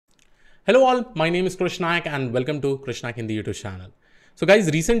Hello all, my name is Krishnak and welcome to Krishnak in the YouTube channel. So guys,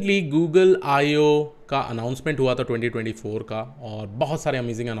 recently Google I/O का announcement हुआ था 2024 का और बहुत सारे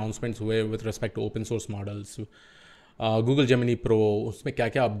amazing announcements हुए with respect to open source models. Google Gemini Pro, उसमें क्या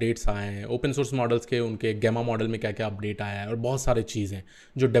क्या अपडेट्स आए हैं, ओपन सोर्स मॉडल्स के उनके गेमा मॉडल में क्या क्या अपडेट आया है और बहुत सारे चीज़ें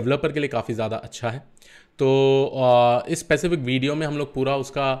जो डेवलपर के लिए काफ़ी ज़्यादा अच्छा है. तो इस स्पेसिफिक वीडियो में हम लोग पूरा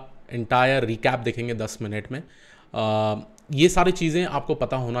उसका इंटायर रिकैप देखेंगे 10 मिनट में. ये सारी चीज़ें आपको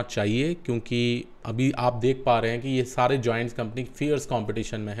पता होना चाहिए क्योंकि अभी आप देख पा रहे हैं कि ये सारे जॉइंट्स कंपनी फियर्स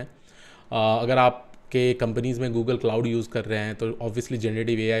कंपटीशन में है. अगर आपके कंपनीज़ में गूगल क्लाउड यूज़ कर रहे हैं तो ऑब्वियसली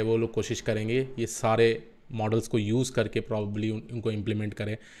जनरेटिव एआई वो लोग कोशिश करेंगे ये सारे मॉडल्स को यूज़ करके प्रॉब्ली उनको इम्प्लीमेंट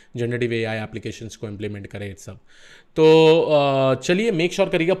करें, जनरेटिव एआई एप्लीकेशंस को इम्प्लीमेंट करें ये सब. तो चलिए मेक श्योर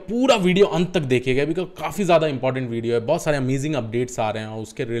करिएगा पूरा वीडियो अंत तक देखिएगा बिकॉज काफ़ी ज़्यादा इंपॉर्टेंट वीडियो है. बहुत सारे अमेजिंग अपडेट्स आ रहे हैं और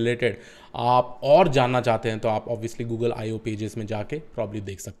उसके रिलेटेड आप और जानना चाहते हैं तो आप ऑब्वियसली गूगल I/O पेजेस में जाके प्रॉब्ली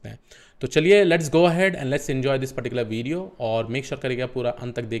देख सकते हैं. तो चलिए let's go ahead and let's enjoy this particular video और मेक श्योर करिएगा पूरा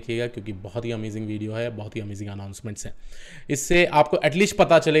अंत तक देखिएगा क्योंकि बहुत ही अमेजिंग वीडियो है, बहुत ही अमेजिंग अनाउंसमेंट्स हैं. इससे आपको एटलीस्ट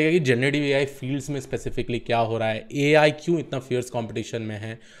पता चलेगा कि जनरेटिव एआई फील्ड्स में स्पेसिफिकली क्या हो रहा है, एआई क्यों इतना फियर्स कॉम्पिटिशन में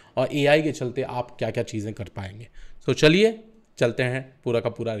है और एआई के चलते आप क्या क्या चीज़ें कर पाएंगे. तो चलिए चलते हैं पूरा का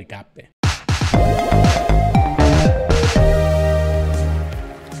पूरा रिकैप पे.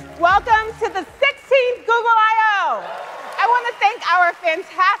 Welcome to the 16th Google I/O. I want to thank our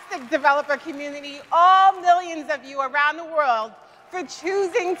fantastic developer community, all millions of you around the world, for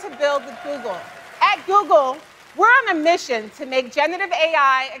choosing to build with Google. At Google, we're on a mission to make generative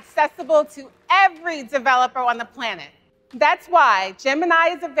AI accessible to every developer on the planet. That's why Gemini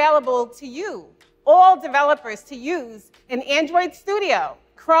is available to you, all developers, to use in Android Studio,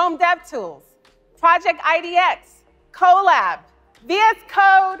 Chrome DevTools, Project IDX, Colab, VS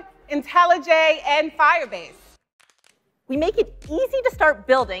Code, IntelliJ, and Firebase. We make it easy to start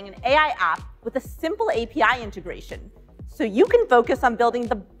building an AI app with a simple API integration, so you can focus on building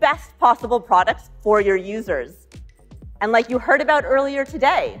the best possible products for your users. And like you heard about earlier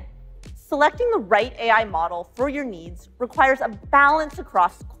today, selecting the right AI model for your needs requires a balance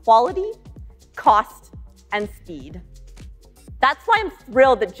across quality, cost, and speed. That's why I'm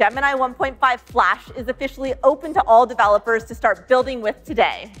thrilled that Gemini 1.5 Flash is officially open to all developers to start building with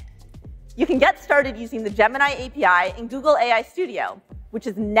today. You can get started using the Gemini API in Google AI Studio, which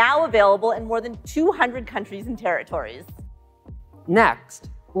is now available in more than 200 countries and territories. Next,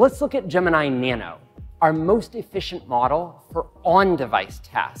 let's look at Gemini Nano, our most efficient model for on-device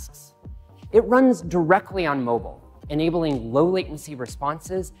tasks. It runs directly on mobile, enabling low-latency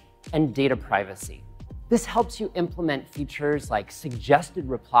responses and data privacy. This helps you implement features like suggested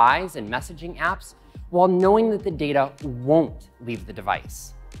replies in messaging apps while knowing that the data won't leave the device.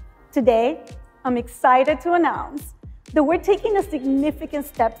 Today, I'm excited to announce that we're taking a significant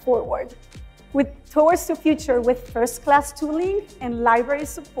step forward towards the future with first-class tooling and library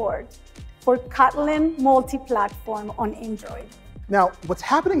support for Kotlin multi-platform on Android. Now, what's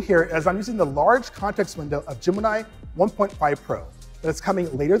happening here is I'm using the large context window of Gemini 1.5 Pro that is coming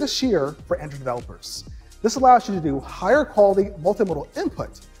later this year for Android developers. This allows you to do higher quality multimodal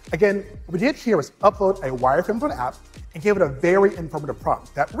input. Again, what we did here was upload a wireframe to an app and give it a very informative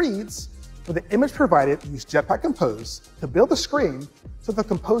prompt that reads, for the image provided, use Jetpack Compose to build a screen so the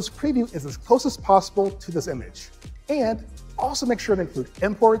composed preview is as close as possible to this image. And also make sure to include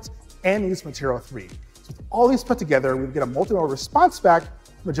imports and use Material 3. So with all these put together, we get a multimodal response back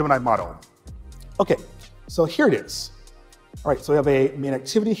from the Gemini model. Okay, so here it is. All right, so we have a main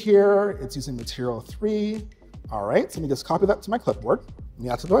activity here. It's using Material 3. All right, so let me just copy that to my clipboard. Let me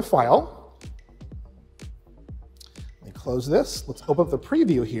add it to my file. Let me close this. Let's open up the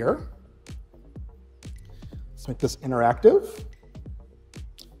preview here. Let's make this interactive.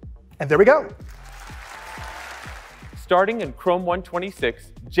 And there we go. Starting in Chrome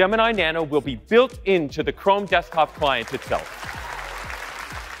 126, Gemini Nano will be built into the Chrome desktop client itself.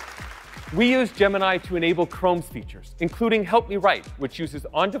 We use Gemini to enable Chrome's features, including Help Me Write, which uses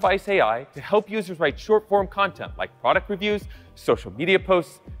on-device AI to help users write short-form content like product reviews, social media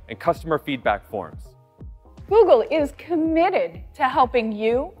posts, and customer feedback forms. Google is committed to helping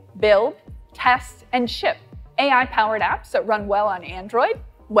you build, test, and ship AI-powered apps that run well on Android,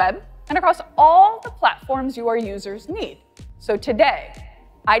 web, and across all the platforms your users need. So today,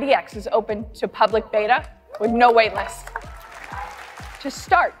 IDX is open to public beta with no waitlist. To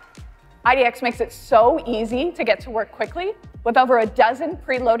start, IDX makes it so easy to get to work quickly with over a dozen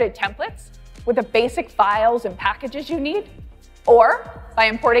preloaded templates with the basic files and packages you need, or by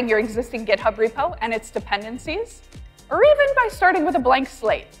importing your existing GitHub repo and its dependencies, or even by starting with a blank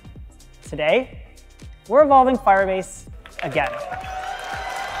slate. Today, we're evolving Firebase again.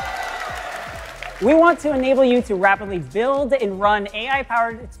 We want to enable you to rapidly build and run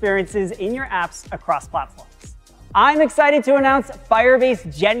AI-powered experiences in your apps across platforms. I'm excited to announce Firebase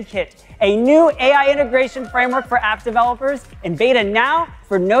GenKit, a new AI integration framework for app developers in beta now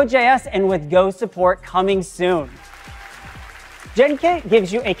for Node.js and with Go support coming soon. GenKit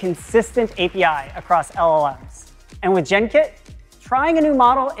gives you a consistent API across LLMs. And with GenKit, trying a new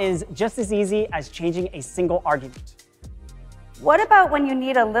model is just as easy as changing a single argument. What about when you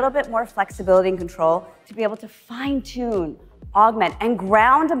need a little bit more flexibility and control to be able to fine-tune, augment, and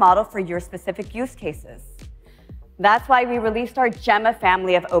ground a model for your specific use cases? That's why we released our Gemma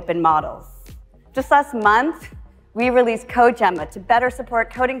family of open models. Just last month, we released CodeGemma to better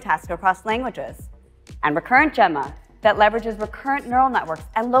support coding tasks across languages, and Recurrent Gemma that leverages recurrent neural networks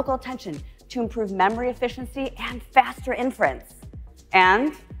and local attention to improve memory efficiency and faster inference.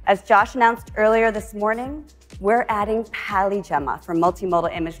 And as Josh announced earlier this morning, we're adding PalyGemma for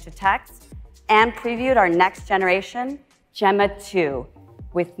multimodal image to text and previewed our next generation, Gemma 2,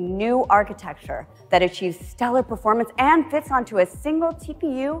 with new architecture that achieves stellar performance and fits onto a single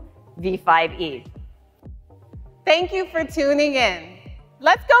TPU V5e. Thank you for tuning in.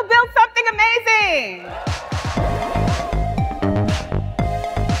 Let's go build something amazing.